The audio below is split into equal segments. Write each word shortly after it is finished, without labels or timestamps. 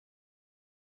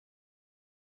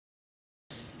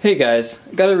Hey guys,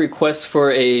 got a request for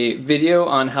a video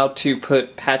on how to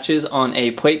put patches on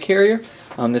a plate carrier.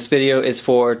 This video is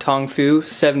for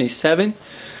Tongfu77.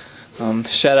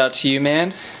 Shout out to you,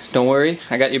 man. Don't worry,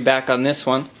 I got your back on this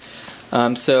one.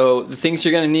 So the things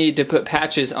you're going to need to put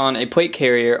patches on a plate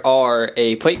carrier are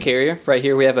a plate carrier. Right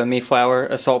here we have a Mayflower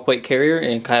assault plate carrier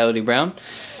in Coyote Brown.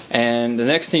 And the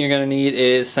next thing you're going to need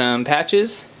is some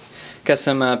patches. Got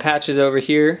some patches over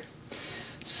here.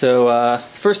 So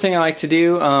first thing I like to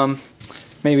do,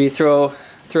 maybe throw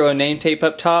a name tape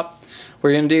up top. What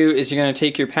you're going to do is you're going to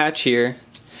take your patch here.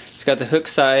 It's got the hook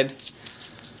side,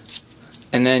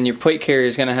 and then your plate carrier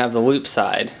is going to have the loop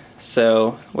side.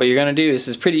 So what you're going to do, this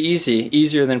is pretty easy,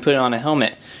 easier than putting on a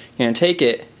helmet. You're going to take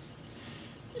it,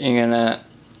 you're going to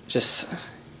just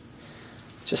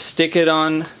stick it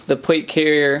on the plate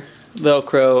carrier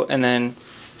Velcro, and then,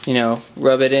 you know,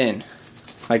 rub it in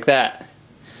like that.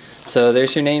 So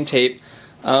there's your name tape.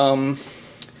 Not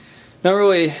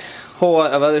really a whole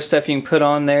lot of other stuff you can put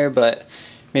on there, but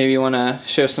maybe you want to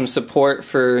show some support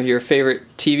for your favorite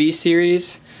TV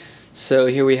series. So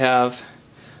here we have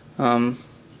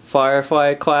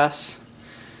Firefly class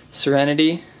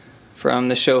Serenity from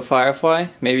the show Firefly.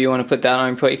 Maybe you want to put that on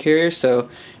your plate carrier. So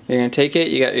you're going to take it,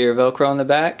 you got your Velcro on the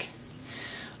back.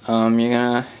 You're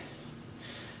going to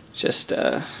just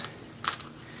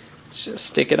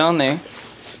stick it on there.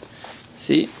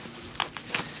 See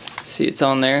it's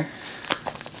on there.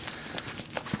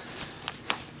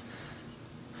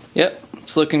 Yep,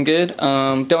 it's looking good.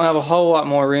 Don't have a whole lot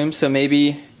more room, so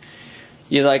maybe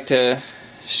you'd like to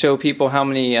show people how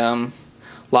many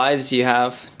lives you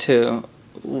have to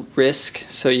risk.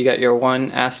 So you got your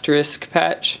 1 asterisk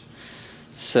patch.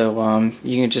 So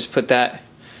you can just put that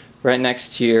right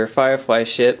next to your Firefly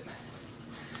ship.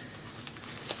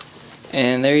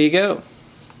 And there you go.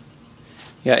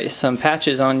 You got some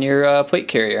patches on your plate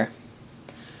carrier.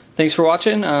 Thanks for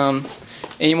watching.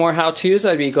 Any more how-tos,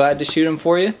 I'd be glad to shoot them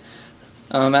for you.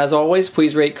 As always,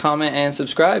 please rate, comment, and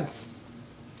subscribe.